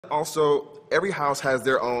Also, every house has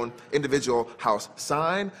their own individual house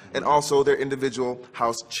sign and also their individual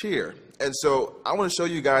house cheer. And so I want to show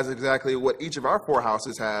you guys exactly what each of our 4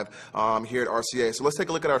 houses have here at RCA. So let's take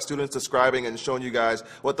a look at our students describing and showing you guys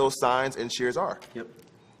what those signs and cheers are. Yep.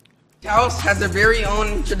 Each house has their very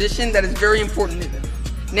own tradition that is very important to them.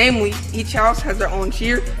 Namely, each house has their own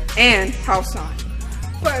cheer and house sign.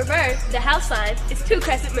 For a bird, the house sign is 2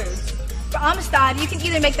 crescent moons. For Amistad, you can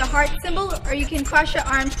either make the heart symbol or you can cross your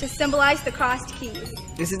arms to symbolize the crossed keys.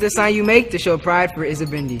 This is the sign you make to show pride for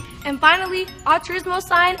Isabindi. And finally, our Turismo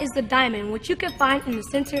sign is the diamond, which you can find in the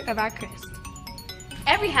center of our crest.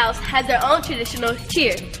 Every house has their own traditional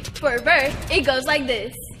cheer. For a bird, it goes like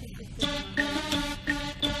this.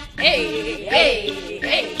 Hey, hey,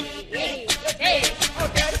 hey, hey, hey.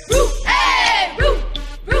 Okay. Root, hey, root,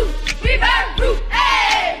 root, we bird, root,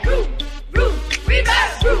 hey, root, root, we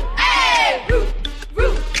bird, root, hey, root,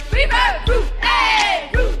 root, we bird, root, hey,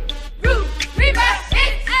 root, root, we bird,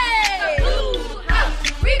 it's the blue house.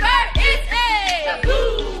 We bird, it's the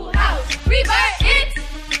blue house. We bird, it's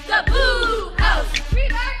the blue house. We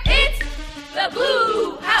bird, it's the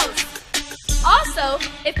blue house. Also,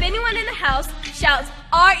 if anyone in the house shouts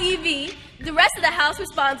R-E-V, the rest of the house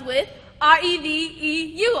responds with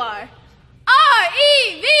R-E-V-E-U-R.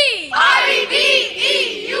 R-E-V! R-E-V-E-U-R!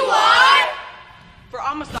 For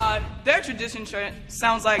Amistad, their tradition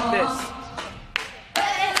sounds like this.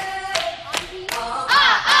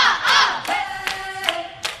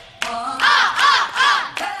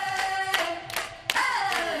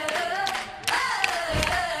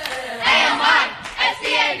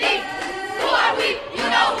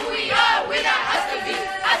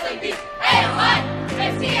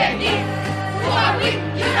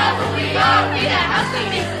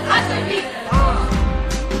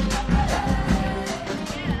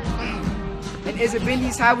 And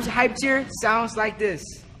Isabindi's hype cheer sounds like this.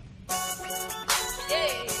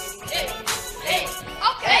 Hey, hey, hey,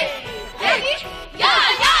 okay, ready? Yeah,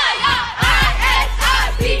 yeah, yeah,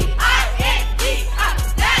 R-S-I-B-I-N-D-I,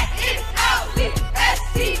 that is how we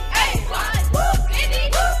S-C-A-Y. Whoop, Bindi,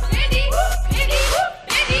 whoop, Bindi, whoop, Bindi, whoop,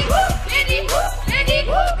 Bindi, whoop, Bindi, whoop, Bindi,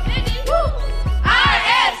 whoop, Bindi, whoop.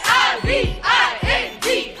 R-S-I-B-I-N-D-I,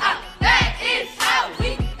 that is how we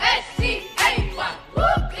S-C-A-Y.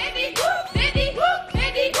 Whoop, Bindi, whoop, Bindi, whoop,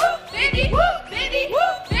 Bindi, whoop, Bindi, whoop, Bindi,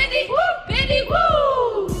 whoop, Bindi, whoop, Bindi,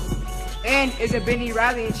 whoop. And Isabindi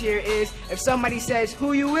rallying cheer is, if somebody says,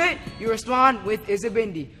 "Who you with?" you respond with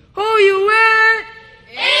Isabindi. Who you with?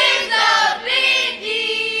 Isabindi!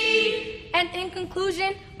 And in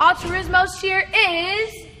conclusion, our Turismo's cheer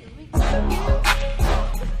is...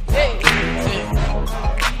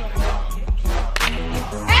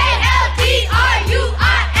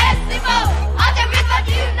 A-L-T-R-U-I-S, Limo. All the Rizmo,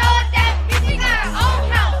 do you know what that means? We got our own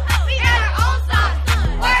house. We got our own song.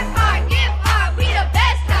 Work hard, give hard, we the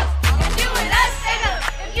best house. If you with us, stand up.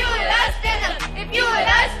 If you with us, stand up. If you with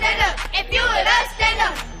us, stand up. If you with us, stand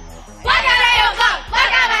up. Black out on your block.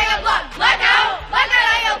 Black out on your block. Black out. Black out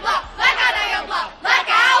on your block. Black out on your block. Black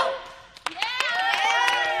out.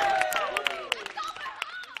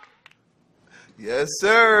 Yes,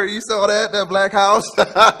 sir. You saw that black house?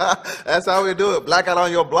 That's how we do it. Blackout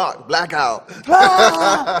on your block. Blackout.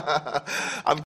 I'm